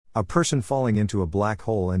A person falling into a black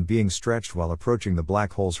hole and being stretched while approaching the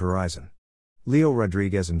black hole's horizon. Leo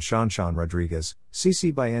Rodriguez and Shanshan Rodriguez,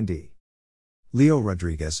 CC by ND. Leo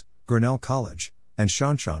Rodriguez, Grinnell College, and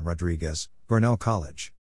Shanshan Rodriguez, Grinnell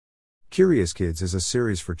College. Curious Kids is a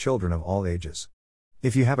series for children of all ages.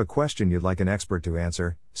 If you have a question you'd like an expert to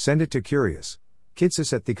answer, send it to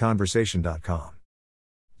CuriousKids@theconversation.com.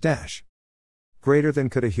 Greater than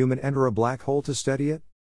could a human enter a black hole to study it?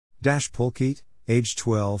 Pulkit, age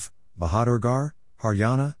 12, Bahadurgarh,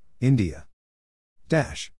 Haryana, India.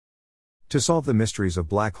 To solve the mysteries of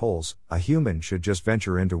black holes, a human should just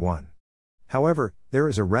venture into one. However, there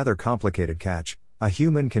is a rather complicated catch. A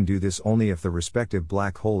human can do this only if the respective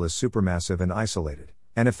black hole is supermassive and isolated,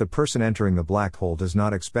 and if the person entering the black hole does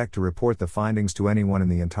not expect to report the findings to anyone in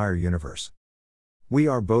the entire universe. We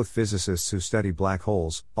are both physicists who study black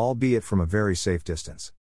holes, albeit from a very safe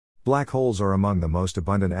distance. Black holes are among the most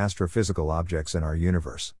abundant astrophysical objects in our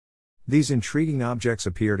universe. These intriguing objects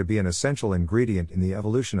appear to be an essential ingredient in the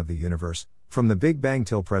evolution of the universe, from the Big Bang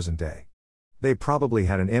till present day. They probably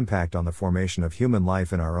had an impact on the formation of human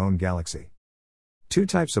life in our own galaxy. 2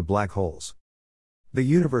 types of black holes. The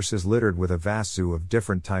universe is littered with a vast zoo of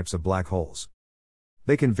different types of black holes.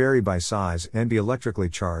 They can vary by size and be electrically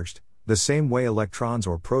charged, the same way electrons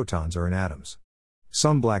or protons are in atoms.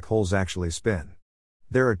 Some black holes actually spin.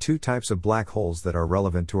 There are 2 types of black holes that are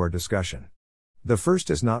relevant to our discussion. The first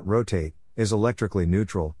does not rotate, is electrically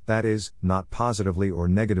neutral, that is, not positively or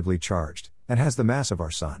negatively charged, and has the mass of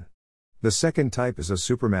our Sun. The second type is a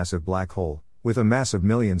supermassive black hole, with a mass of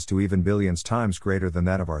millions to even billions times greater than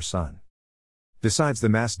that of our Sun. Besides the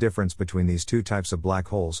mass difference between these 2 types of black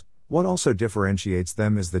holes, what also differentiates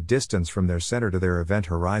them is the distance from their center to their event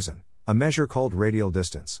horizon, a measure called radial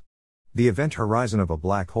distance. The event horizon of a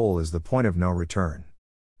black hole is the point of no return.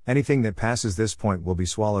 Anything that passes this point will be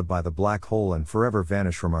swallowed by the black hole and forever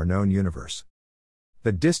vanish from our known universe.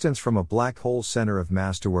 The distance from a black hole's center of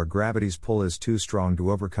mass to where gravity's pull is too strong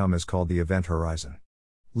to overcome is called the event horizon.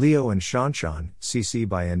 Leo and Shanshan, CC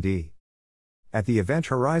by ND. At the event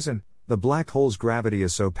horizon, the black hole's gravity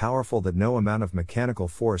is so powerful that no amount of mechanical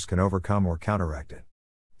force can overcome or counteract it.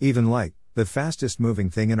 Even light, the fastest moving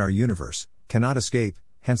thing in our universe, cannot escape,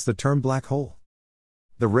 hence the term black hole.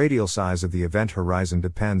 The radial size of the event horizon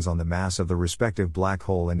depends on the mass of the respective black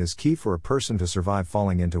hole and is key for a person to survive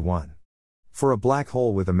falling into one. For a black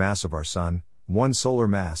hole with a mass of our Sun, 1 solar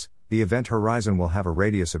mass, the event horizon will have a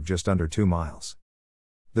radius of just under 2 miles.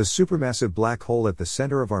 The supermassive black hole at the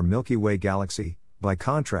center of our Milky Way galaxy, by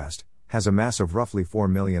contrast, has a mass of roughly 4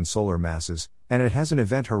 million solar masses, and it has an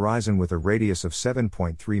event horizon with a radius of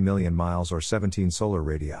 7.3 million miles or 17 solar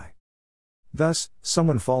radii. Thus,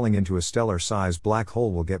 someone falling into a stellar-sized black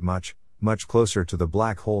hole will get much, much closer to the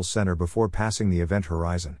black hole's center before passing the event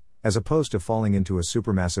horizon, as opposed to falling into a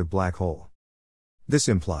supermassive black hole. This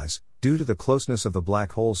implies, due to the closeness of the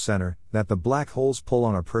black hole's center, that the black hole's pull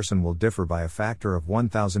on a person will differ by a factor of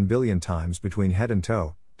 1,000 billion times between head and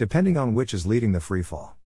toe, depending on which is leading the free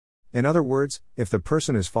fall. In other words, if the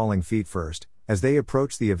person is falling feet first, as they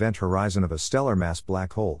approach the event horizon of a stellar-mass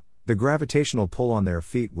black hole, the gravitational pull on their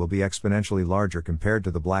feet will be exponentially larger compared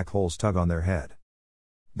to the black hole's tug on their head.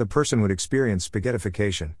 The person would experience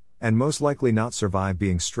spaghettification, and most likely not survive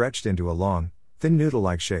being stretched into a long, thin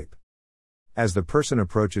noodle-like shape. As the person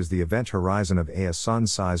approaches the event horizon of a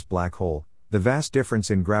Sun-sized black hole, the vast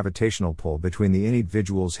difference in gravitational pull between the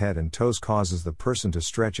individual's head and toes causes the person to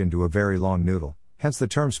stretch into a very long noodle, hence the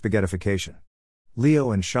term spaghettification.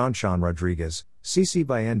 Leo and Shanshan Rodriguez, CC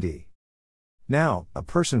by ND. Now, a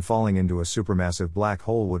person falling into a supermassive black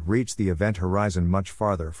hole would reach the event horizon much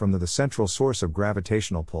farther from the central source of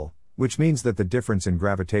gravitational pull, which means that the difference in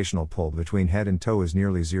gravitational pull between head and toe is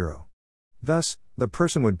nearly zero. Thus, the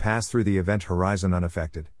person would pass through the event horizon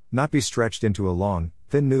unaffected, not be stretched into a long,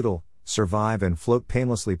 thin noodle, survive and float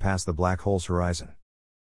painlessly past the black hole's horizon.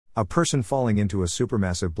 A person falling into a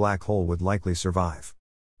supermassive black hole would likely survive.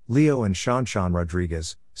 Leo and Shanshan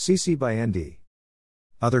Rodriguez, CC by ND.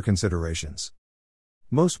 Other considerations.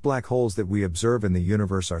 Most black holes that we observe in the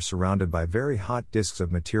universe are surrounded by very hot disks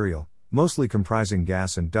of material, mostly comprising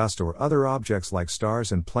gas and dust or other objects like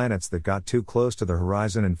stars and planets that got too close to the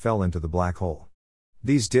horizon and fell into the black hole.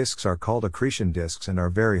 These disks are called accretion disks and are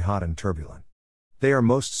very hot and turbulent. They are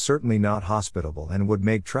most certainly not hospitable and would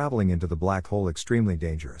make traveling into the black hole extremely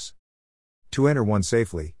dangerous. To enter one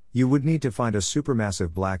safely, you would need to find a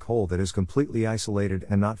supermassive black hole that is completely isolated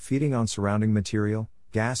and not feeding on surrounding material,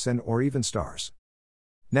 gas or even stars.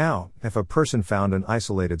 Now, if a person found an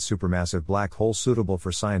isolated supermassive black hole suitable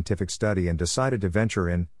for scientific study and decided to venture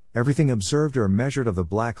in, everything observed or measured of the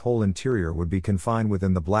black hole interior would be confined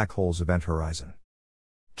within the black hole's event horizon.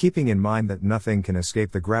 Keeping in mind that nothing can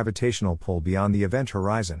escape the gravitational pull beyond the event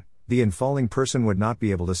horizon, the infalling person would not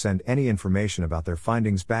be able to send any information about their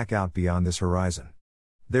findings back out beyond this horizon.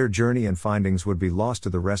 Their journey and findings would be lost to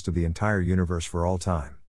the rest of the entire universe for all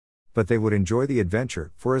time. But they would enjoy the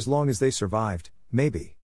adventure, for as long as they survived,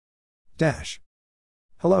 maybe.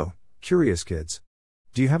 Hello, curious kids.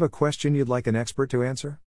 Do you have a question you'd like an expert to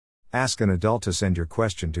answer? Ask an adult to send your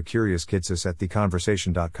question to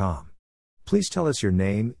CuriousKids@theconversation.com. Please tell us your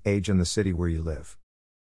name, age and the city where you live.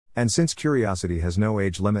 And since curiosity has no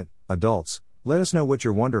age limit, adults, let us know what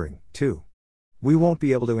you're wondering, too. We won't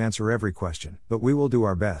be able to answer every question, but we will do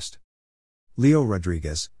our best. Leo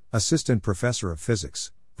Rodriguez, Assistant Professor of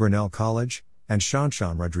Physics, Grinnell College, and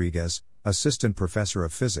Shanshan Rodriguez, Assistant Professor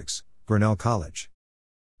of Physics, Grinnell College.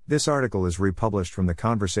 This article is republished from The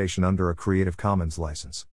Conversation under a Creative Commons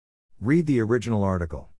license. Read the original article.